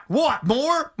go. What?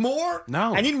 More?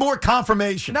 No. I need more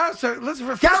confirmation. No, so listen.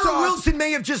 Garrett Wilson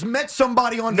may have just met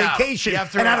somebody on vacation and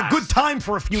had a good time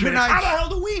for a few minutes. How the hell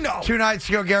do we know? 2 nights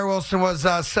ago, Garrett Wilson was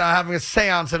having a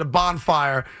seance at a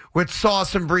bonfire with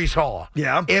Sauce and Brees Hall.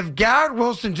 Yeah. If Garrett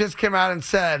Wilson just came out and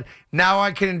said, now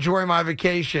I can enjoy my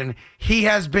vacation, he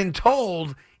has been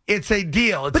told it's a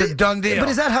deal. It's a done deal. But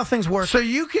is that how things work? So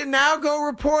you can now go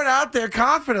report out there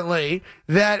confidently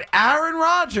that Aaron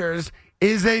Rodgers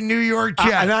is a New York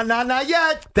Jet. Not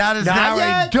yet. That is now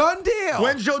a done deal.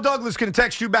 When's Joe Douglas going to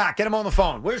text you back? Get him on the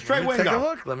phone. Where's Trey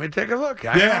Wingo? Let me take a look.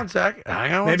 Hang on one sec.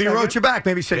 Maybe he wrote you back.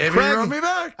 Maybe he said, Maybe Craig, he wrote me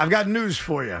back. I've got news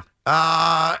for you.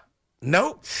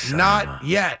 Nope. Not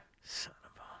yet.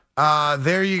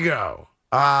 There you go.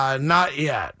 Not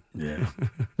yet. Yeah.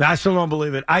 I still don't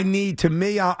believe it. I'm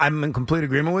in complete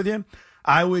agreement with you.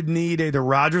 I would need either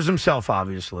Rodgers himself,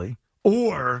 obviously,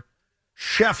 or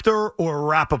Schefter or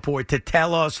Rappaport to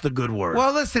tell us the good word.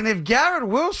 Well, listen, if Garrett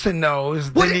Wilson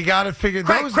knows, then you got to figure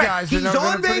those guys He's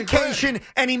on vacation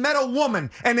and he met a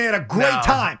woman and they had a great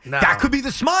time. No. That could be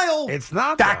the smile. It's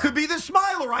not. That could be the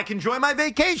smile, or I can enjoy my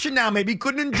vacation now. Maybe he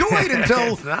couldn't enjoy it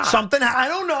until something. I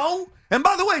don't know. And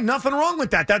by the way, nothing wrong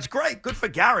with that. That's great. Good for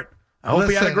Garrett. I hope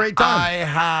he had a great time. I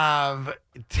have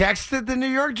texted the New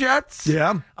York Jets.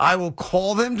 Yeah. I will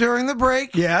call them during the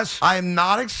break. Yes. I am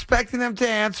not expecting them to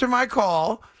answer my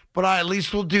call, but I at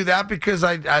least will do that because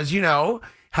I, as you know,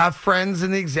 have friends in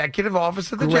the executive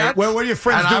office of the Jets. What are your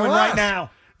friends doing right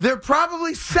now? They're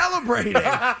probably celebrating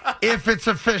if it's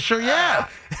official, yeah.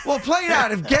 Well, play it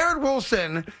out. If Garrett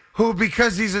Wilson, who,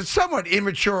 because he's a somewhat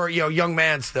immature, young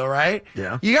man still, right?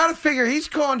 Yeah. You got to figure he's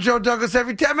calling Joe Douglas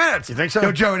every 10 minutes. You think so?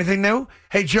 Yo, Joe, anything new?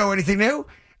 Hey, Joe, anything new?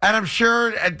 And I'm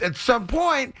sure at some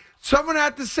point, someone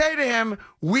had to say to him,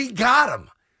 we got him.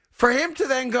 For him to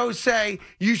then go say,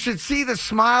 you should see the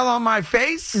smile on my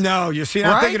face? No, you see,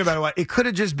 I'm thinking about it. It could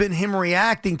have just been him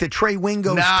reacting to Trey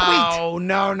Wingo's tweet.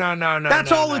 No.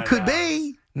 That's all it could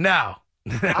be. No.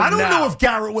 I don't know if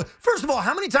Garrett would. First of all,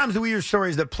 how many times do we hear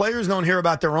stories that players don't hear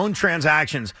about their own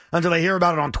transactions until they hear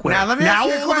about it on Twitter? Now, let me ask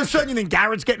you a all of a question. sudden, you think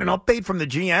Garrett's getting an update from the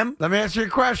GM? Let me ask you a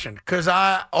question. Because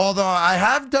although I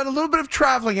have done a little bit of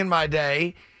traveling in my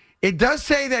day, it does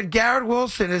say that Garrett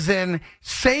Wilson is in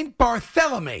St.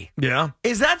 Barthélemy. Yeah.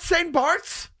 Is that St.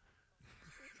 Bart's?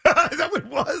 Is that what it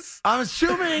was? I'm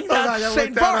assuming that's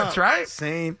St. Bart's, right?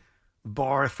 St.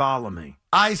 Bartholomew.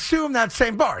 I assume that's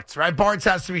St. Bart's, right? Bart's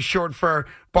has to be short for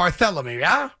Barthélemy,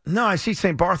 yeah? No, I see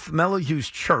St. Bartholomew's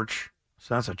Church.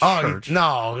 So that's a church.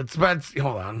 No, but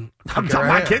hold on. I'm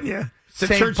not kidding you. It's a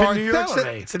St. church in New York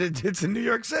Barthélemy. City. It's in New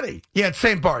York City. Yeah, it's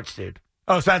St. Bart's, dude.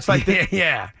 Oh, so that's like the...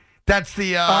 Yeah. That's the...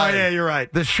 yeah, you're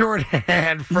right. The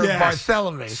shorthand for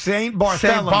Barthélemy. St. Barthélemy.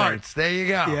 St. Bart's. There you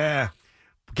go. Yeah.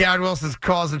 Garrett Wilson's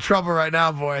causing trouble right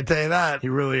now, boy. I tell you that. He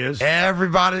really is.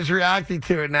 Everybody's reacting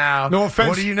to it now. No offense.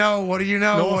 What do you know? What do you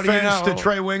know? No what do you offense know? to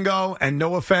Trey Wingo, and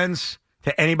no offense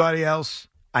to anybody else.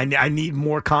 I need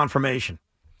more confirmation.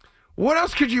 What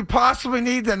else could you possibly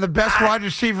need than the best wide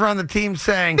receiver on the team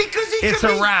saying it's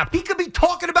a wrap? He could be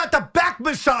talking about the back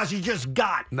massage he just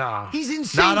got. No. He's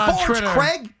insane. Not on Balls, Twitter.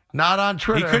 Craig. Not on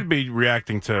Twitter. He could be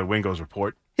reacting to Wingo's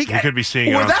report. He could be seeing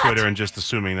it on Twitter and just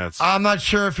assuming that's... I'm not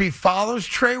sure if he follows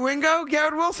Trey Wingo,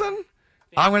 Garrett Wilson.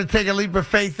 I'm going to take a leap of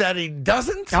faith that he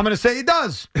doesn't. I'm going to say he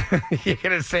does. You're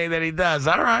going to say that he does.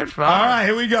 All right, fine. All right,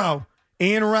 here we go.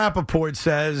 Ian Rappaport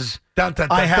says,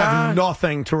 I have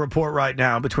nothing to report right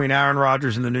now between Aaron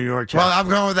Rodgers and the New York Jets. Well, I'm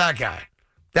going with that guy.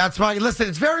 That's my... Listen,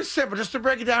 it's very simple. Just to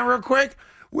break it down real quick.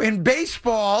 In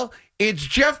baseball, it's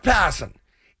Jeff Passan.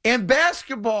 In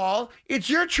basketball, it's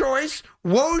your choice,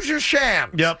 Woj or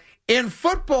Shams. Yep. In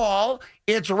football,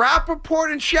 it's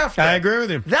Rappaport and Schefter. I agree with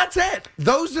him. That's it.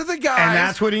 Those are the guys and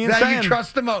that's what Ian's that saying. You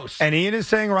trust the most. And Ian is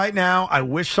saying right now, I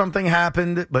wish something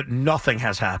happened, but nothing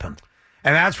has happened.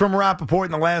 And that's from Rappaport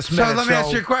in the last minute. So let me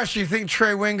ask you a question. You think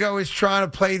Trey Wingo is trying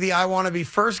to play the I want to be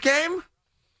first game?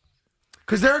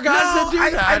 Because there are guys that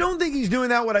do that. I don't think he's doing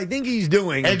that. What I think he's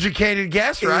doing... Educated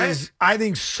guess, right? Is I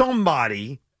think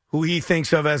somebody who he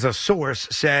thinks of as a source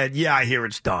said, yeah, I hear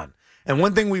it's done. And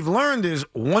one thing we've learned is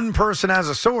one person as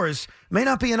a source may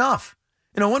not be enough.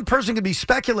 You know, one person could be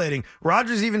speculating.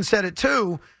 Rodgers even said it,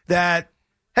 too, that,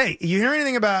 hey, you hear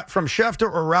anything from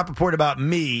Schefter or Rappaport about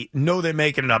me, no, they're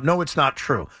making it up. No, it's not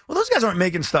true. Well, those guys aren't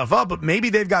making stuff up, but maybe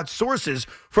they've got sources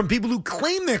from people who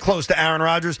claim they're close to Aaron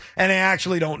Rodgers, and they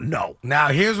actually don't know. Now,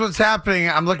 here's what's happening.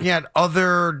 I'm looking at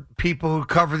other people who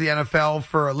cover the NFL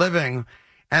for a living,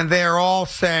 and they're all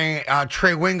saying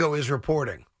Trey Wingo is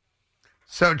reporting.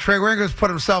 So Trey Wingo's put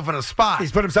himself in a spot.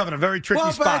 He's put himself in a very tricky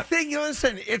spot. But I think,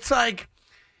 listen, it's like,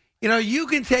 you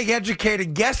can take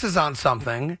educated guesses on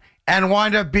something and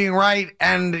wind up being right,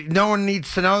 and no one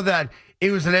needs to know that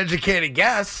it was an educated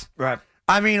guess. Right.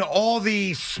 I mean, all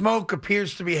the smoke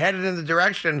appears to be headed in the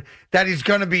direction that he's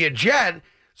going to be a Jet.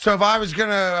 So if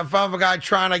I'm a guy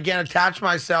trying to, again, attach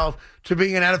myself to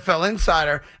being an NFL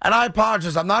insider, and I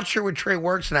apologize, I'm not sure where Trey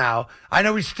works now. I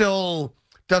know he still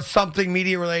does something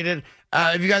media-related.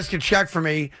 If you guys can check for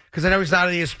me, because I know he's not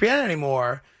at ESPN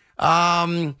anymore.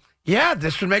 Yeah,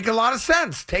 this would make a lot of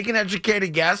sense. Take an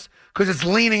educated guess, because it's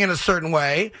leaning in a certain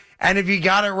way. And if you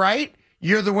got it right,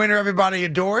 you're the winner everybody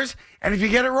adores. And if you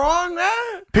get it wrong,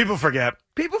 people forget.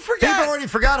 People forget. People already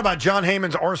forgot about John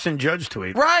Heyman's arson judge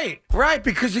tweet. Right,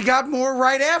 because he got more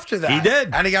right after that. He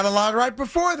did. And he got a lot right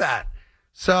before that.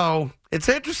 So it's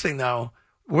interesting, though.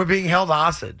 We're being held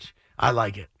hostage. I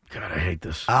like it. God, I hate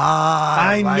this.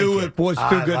 I knew it was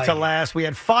too good to last. We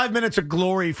had 5 minutes of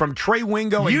glory from Trey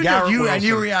Wingo and Garrett Wilson. And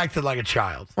you reacted like a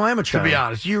child. Well, I'm a child. To be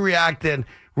honest, you reacted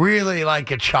really like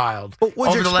a child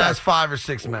over the last 5 or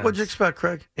 6 minutes. What'd you expect,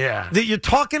 Craig? Yeah. You're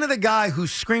talking to the guy who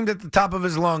screamed at the top of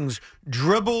his lungs,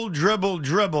 dribble, dribble,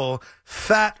 dribble,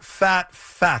 fat, fat,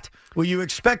 fat. Were you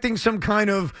expecting some kind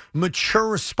of mature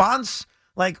response?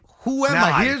 Like, who am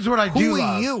I? Here's what I do love. Who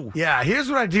are you? Yeah, here's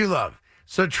what I do love.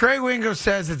 So Trey Wingo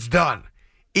says it's done.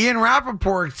 Ian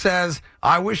Rappaport says,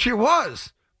 I wish it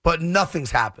was, but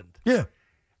nothing's happened. Yeah.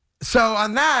 So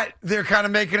on that, they're kind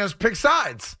of making us pick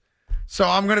sides. So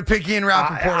I'm going to pick Ian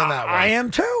Rappaport on that one. I am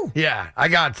too. Yeah, I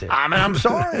got to. I'm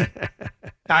sorry.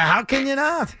 How can you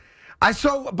not? By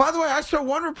the way, I saw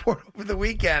one report over the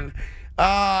weekend.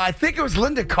 I think it was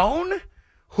Linda Cohn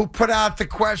who put out the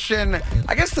question.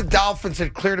 I guess the Dolphins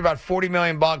had cleared about $40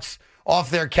 million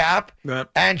off their cap. Yep.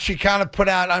 And she kind of put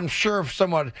out, I'm sure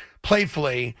somewhat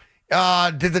playfully,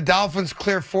 did the Dolphins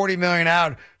clear $40 million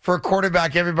out for a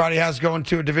quarterback everybody has going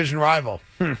to a division rival?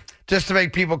 Just to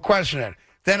make people question it.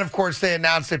 Then, of course, they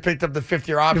announced they picked up the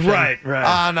fifth-year option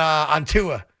on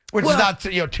Tua, which is not 2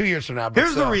 years from now. But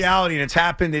here's the reality, and it's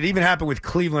happened. It even happened with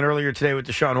Cleveland earlier today with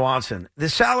Deshaun Watson. The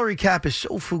salary cap is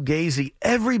so fugazi.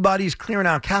 Everybody's clearing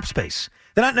out cap space.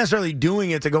 They're not necessarily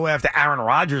doing it to go after Aaron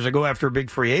Rodgers or go after a big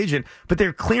free agent, but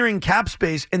they're clearing cap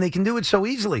space, and they can do it so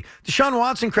easily. Deshaun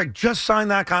Watson, Craig, just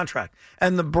signed that contract,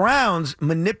 and the Browns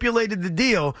manipulated the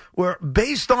deal where,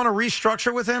 based on a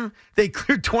restructure with him, they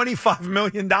cleared $25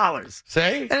 million. See?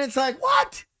 And it's like,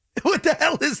 what? What the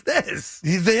hell is this?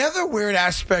 The other weird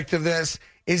aspect of this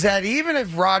is that even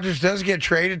if Rodgers does get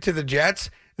traded to the Jets,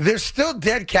 there's still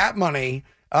dead cap money,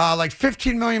 like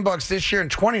 $15 million this year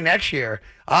and $20 next year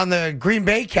on the Green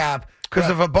Bay cap because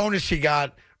of a bonus he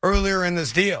got earlier in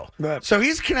this deal. Right. So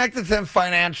he's connected to them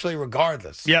financially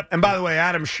regardless. Yep. And by the way,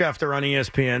 Adam Schefter on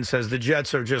ESPN says the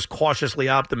Jets are just cautiously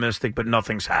optimistic, but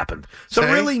nothing's happened. So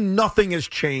really nothing has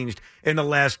changed in the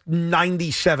last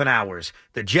 97 hours.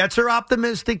 The Jets are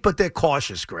optimistic, but they're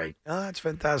cautious. Great. Oh, that's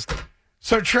fantastic.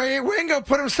 So Trey Wingo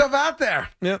put himself out there.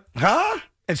 Yep. Huh?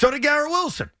 And so did Garrett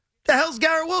Wilson. The hell's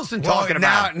Garrett Wilson talking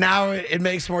about? Now it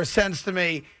makes more sense to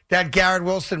me that Garrett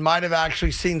Wilson might have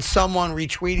actually seen someone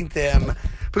retweeting to him.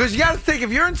 Because you got to think,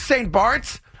 if you're in St.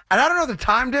 Bart's, and I don't know the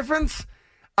time difference,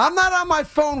 I'm not on my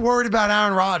phone worried about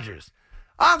Aaron Rodgers.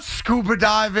 I'm scuba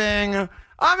diving.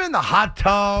 I'm in the hot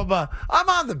tub. I'm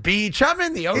on the beach. I'm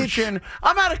in the ocean.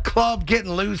 I'm at a club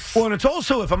getting loose. Well, and it's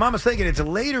also, if I'm not mistaken, it's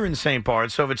later in St.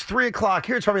 Bart's. So if it's 3 o'clock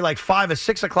here, it's probably like 5 or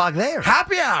 6 o'clock there.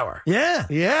 Happy hour. Yeah.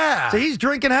 Yeah. So he's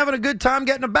drinking, having a good time,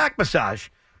 getting a back massage.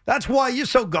 That's why you're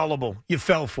so gullible. You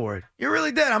fell for it. You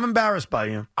really did. I'm embarrassed by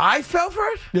you. I fell for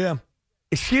it? Yeah.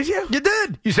 Excuse you? You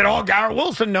did. You said, oh, Garrett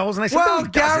Wilson knows. And I said, well, no,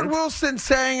 he Garrett doesn't. Wilson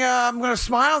saying, I'm going to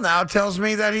smile now tells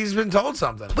me that he's been told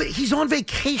something. But he's on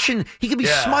vacation. He could be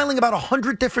smiling about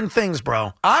 100 different things,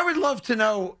 bro. I would love to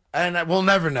know, and we'll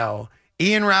never know,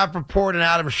 Ian Rappaport and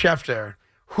Adam Schefter,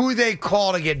 who they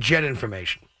call to get jet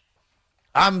information.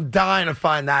 I'm dying to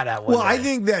find that out. Well, I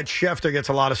think that Schefter gets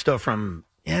a lot of stuff from...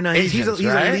 Yeah, no, he's a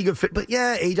league official. But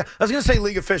yeah, I was going to say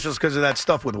league officials because of that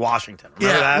stuff with Washington.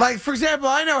 Remember that? Like, for example,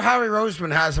 I know Howie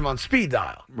Roseman has him on speed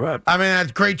dial. Right. I mean, that's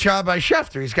a great job by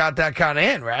Schefter. He's got that kind of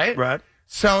in, right? Right.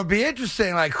 So it'd be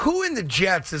interesting, like, who in the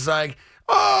Jets is like,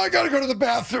 oh, I got to go to the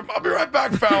bathroom. I'll be right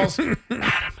back, fellas. Adam,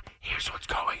 here's what's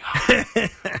going on.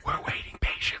 We're waiting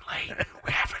patiently.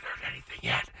 We haven't heard anything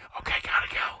yet. Okay, gotta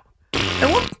go.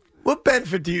 And what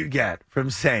benefit do you get from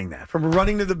saying that, from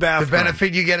running to the bathroom? The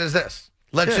benefit you get is this.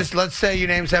 Let's say your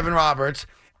name's Evan Roberts,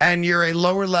 and you're a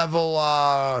lower level,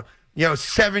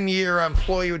 7-year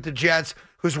employee with the Jets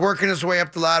who's working his way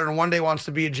up the ladder and one day wants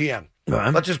to be a GM.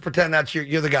 Right. Let's just pretend that's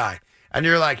you're the guy, and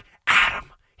you're like, Adam,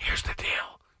 here's the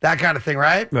deal, that kind of thing,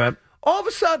 right? Right. All of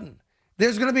a sudden,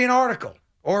 there's going to be an article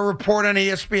or a report on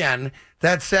ESPN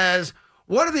that says,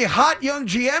 one of the hot young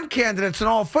GM candidates in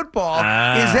all football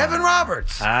is Evan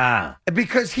Roberts.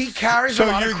 Because he carries a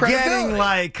lot of credibility. So you're getting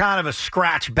like kind of a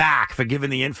scratch back for giving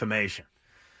the information.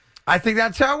 I think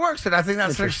that's how it works. And I think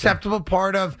that's an acceptable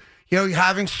part of,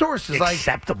 having sources.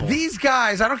 Acceptable. Like these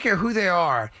guys, I don't care who they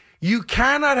are, you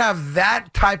cannot have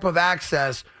that type of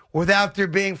access without there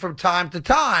being from time to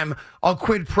time a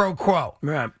quid pro quo.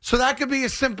 Right. So that could be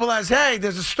as simple as, hey,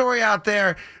 there's a story out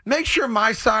there. Make sure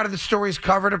my side of the story is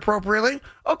covered appropriately.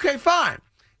 Okay, fine.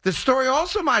 The story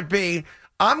also might be,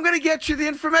 I'm going to get you the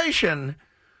information,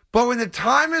 but when the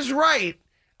time is right,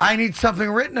 I need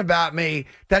something written about me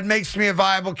that makes me a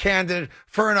viable candidate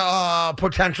for a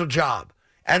potential job.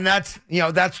 And that's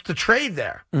the trade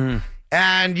there. Mm.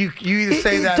 And you either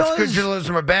say that's good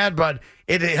journalism or bad, but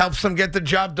it helps them get the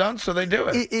job done, so they do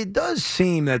it. It does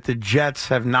seem that the Jets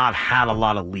have not had a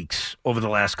lot of leaks over the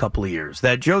last couple of years.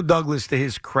 That Joe Douglas, to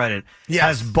his credit,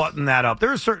 has buttoned that up.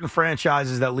 There are certain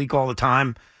franchises that leak all the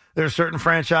time. There are certain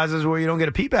franchises where you don't get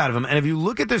a peep out of them. And if you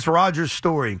look at this Rodgers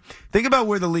story, think about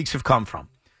where the leaks have come from.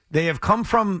 They have come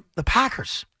from the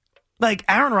Packers. Like,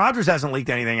 Aaron Rodgers hasn't leaked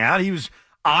anything out. He was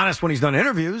honest when he's done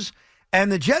interviews. And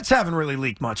the Jets haven't really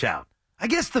leaked much out. I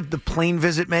guess the plane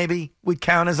visit maybe would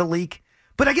count as a leak.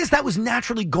 But I guess that was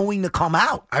naturally going to come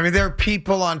out. I mean, there are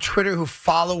people on Twitter who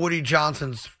follow Woody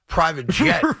Johnson's private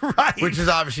jet, right. Which is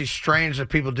obviously strange that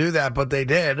people do that, but they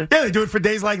did. Yeah, they do it for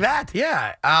days like that.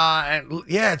 Yeah.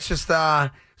 It's just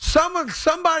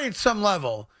somebody at some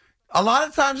level. A lot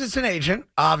of times it's an agent,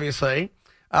 obviously,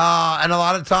 and a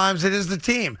lot of times it is the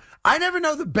team. I never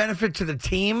know the benefit to the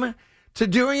team to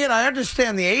doing it. I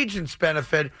understand the agent's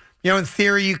benefit. In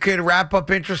theory, you could wrap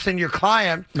up interest in your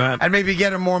client and maybe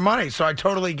get him more money. So I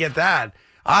totally get that.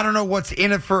 I don't know what's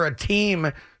in it for a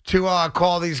team to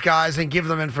call these guys and give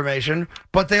them information,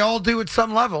 but they all do at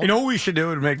some level. You know what we should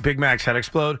do to make Big Mac's head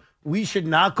explode? We should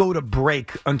not go to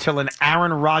break until an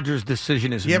Aaron Rodgers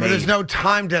decision is made. Yeah, but there's no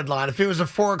time deadline. If it was a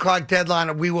 4 o'clock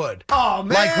deadline, we would. Oh,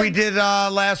 man. Like we did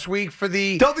last week for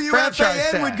the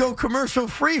WFAN would go commercial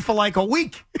free for like a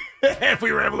week if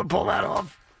we were able to pull that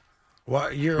off.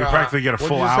 What, we practically get a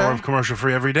full hour of commercial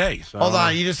free every day. So. Hold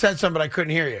on, you just said something, but I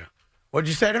couldn't hear you. What'd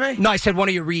you say to me? No, I said one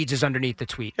of your reads is underneath the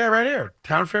tweet. Yeah, right here.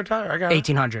 Town Fair Tire. I got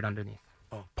 1,800 underneath.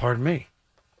 Oh, pardon me.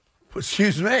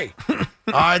 Excuse me. All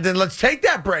right, then let's take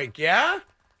that break, yeah?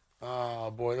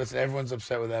 Oh, boy, listen, everyone's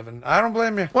upset with Evan. I don't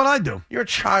blame you. Well, I do. You're a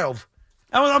child.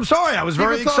 I'm sorry. I was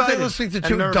very excited. excited. They were listening to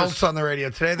two adults on the radio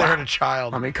today. They heard a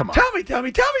child. I mean, come on. Tell me,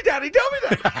 Daddy. Tell me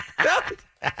that.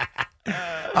 All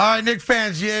right, Knicks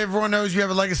fans, everyone knows you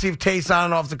have a legacy of taste on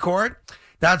and off the court.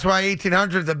 That's why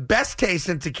 1800, the best taste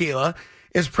in tequila,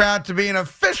 is proud to be an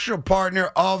official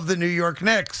partner of the New York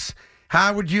Knicks.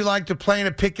 How would you like to play in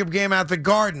a pick-up game at the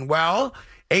Garden? Well,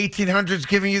 1800 is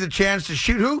giving you the chance to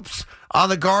shoot hoops on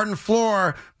the Garden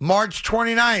floor March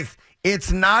 29th.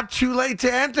 It's not too late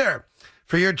to enter.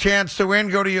 For your chance to win,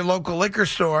 go to your local liquor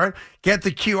store, get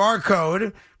the QR code.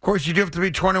 Of course, you do have to be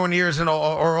 21 years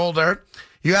or older.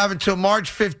 You have until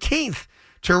March 15th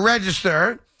to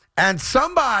register, and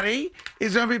somebody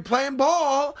is going to be playing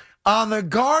ball on the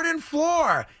Garden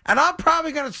floor. And I'm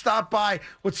probably going to stop by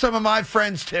with some of my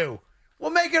friends, too.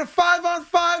 We'll make it a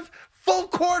 5-on-5 full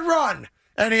court run.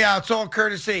 Anyhow, it's all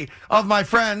courtesy of my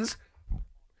friends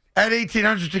at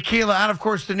 1800 Tequila and, of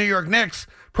course, the New York Knicks.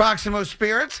 Proximo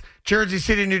Spirits, Jersey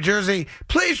City, New Jersey.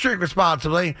 Please drink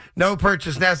responsibly. No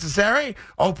purchase necessary.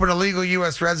 Open to legal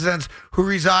U.S. residents who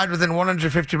reside within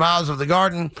 150 miles of the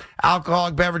Garden.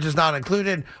 Alcoholic beverages not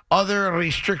included. Other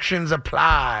restrictions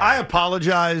apply. I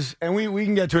apologize, and we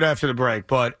can get to it after the break,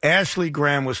 but Ashley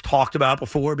Graham was talked about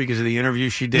before because of the interview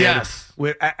she did. Yes.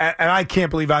 And I can't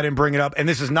believe I didn't bring it up, and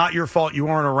this is not your fault. You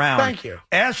weren't around. Thank you.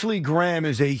 Ashley Graham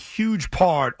is a huge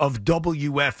part of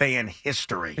WFAN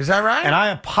history. Is that right? And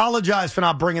I apologize for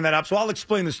not bringing that up, so I'll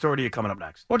explain the story to you coming up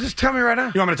next. Well, just tell me right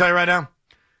now. You want me to tell you right now?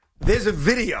 There's a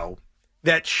video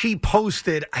that she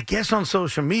posted, I guess on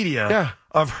social media,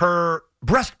 of her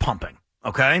breast pumping,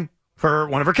 okay? For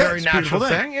one of her kids. Very natural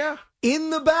thing, yeah. In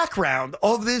the background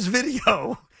of this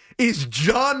video is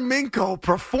John Minko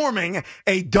performing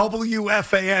a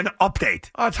WFAN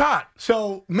update. Oh, it's hot.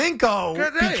 So Minko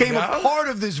became a part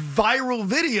of this viral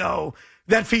video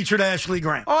that featured Ashley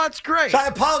Graham. Oh, that's great. So I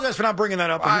apologize for not bringing that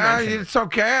up. It's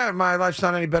okay. My life's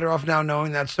not any better off now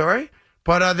knowing that story.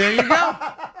 But there you go.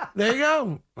 There you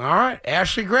go. All right.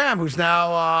 Ashley Graham, who's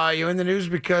now in the news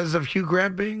because of Hugh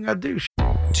Grant being a douche.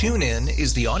 TuneIn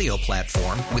is the audio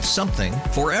platform with something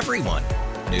for everyone.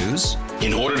 News.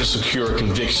 In order to secure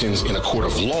convictions in a court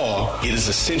of law, it is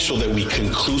essential that we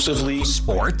conclusively.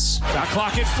 Sports. Shot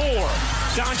clock at 4.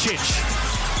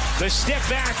 Doncic. The step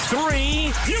back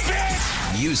 3. You bet.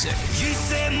 Music. You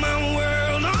set my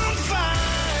world on fire.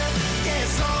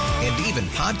 Yes, and even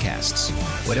podcasts.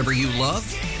 Whatever you love,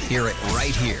 hear it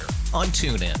right here on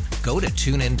TuneIn. Go to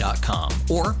TuneIn.com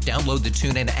or download the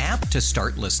TuneIn app to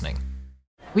start listening.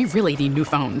 We really need new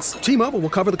phones. T-Mobile will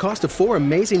cover the cost of 4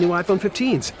 amazing new iPhone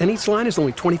 15s, and each line is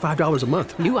only $25 a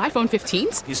month. New iPhone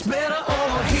 15s? It's better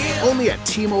over here. Only at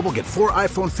T-Mobile, get 4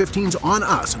 iPhone 15s on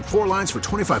us and 4 lines for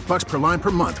 $25 per line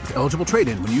per month with eligible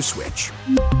trade-in when you switch.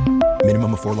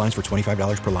 Minimum of 4 lines for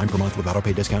 $25 per line per month with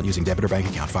autopay discount using debit or bank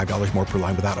account. $5 more per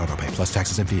line without autopay, plus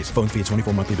taxes and fees. Phone fee at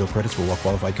 24 monthly bill credits for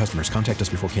well-qualified customers. Contact us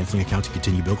before canceling account to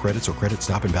continue bill credits or credit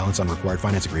stop and balance on required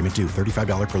finance agreement due.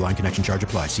 $35 per line connection charge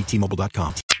applies. See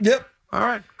T-Mobile.com. Yep. All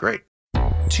right. Great.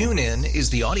 TuneIn is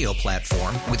the audio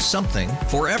platform with something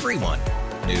for everyone.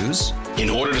 News. In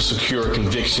order to secure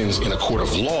convictions in a court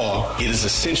of law, it is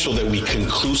essential that we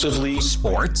conclusively.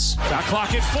 Sports. Shot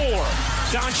clock at 4.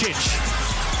 Doncic.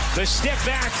 The step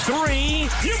back 3.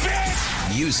 You bet.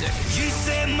 Music. You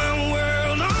set my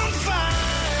world on fire.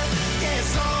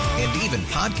 Yes, and even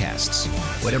podcasts.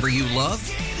 Whatever you love,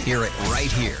 hear it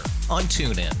right here on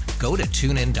TuneIn. Go to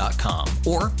TuneIn.com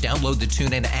or download the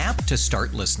TuneIn app to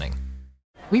start listening.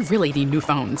 We really need new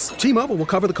phones. T-Mobile will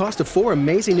cover the cost of 4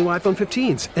 amazing new iPhone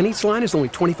 15s, and each line is only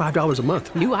 $25 a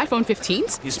month. New iPhone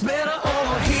 15s? It's better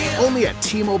over here. Only at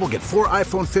T-Mobile, get 4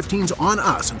 iPhone 15s on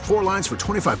us and 4 lines for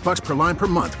 $25 per line per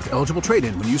month with eligible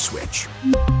trade-in when you switch.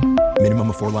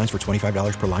 Minimum of 4 lines for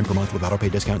 $25 per line per month with autopay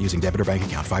discount using debit or bank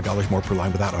account. $5 more per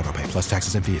line without autopay, plus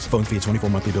taxes and fees. Phone fee at 24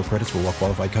 monthly bill credits for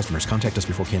well-qualified customers. Contact us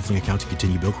before canceling account to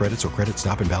continue bill credits or credit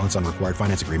stop and balance on required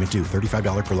finance agreement due.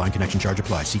 $35 per line connection charge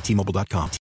applies. See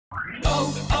T-Mobile.com.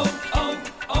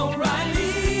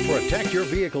 O'Reilly. Protect your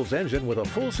vehicle's engine with a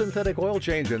full synthetic oil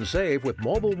change and save with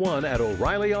Mobil 1 at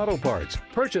O'Reilly Auto Parts.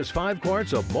 Purchase 5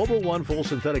 quarts of Mobil 1 full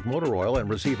synthetic motor oil and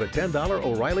receive a $10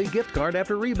 O'Reilly gift card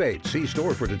after rebate. See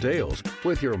store for details.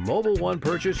 With your Mobil 1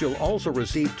 purchase, you'll also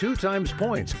receive 2 times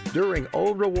points during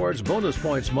O Rewards Bonus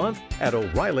Points Month at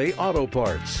O'Reilly Auto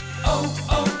Parts.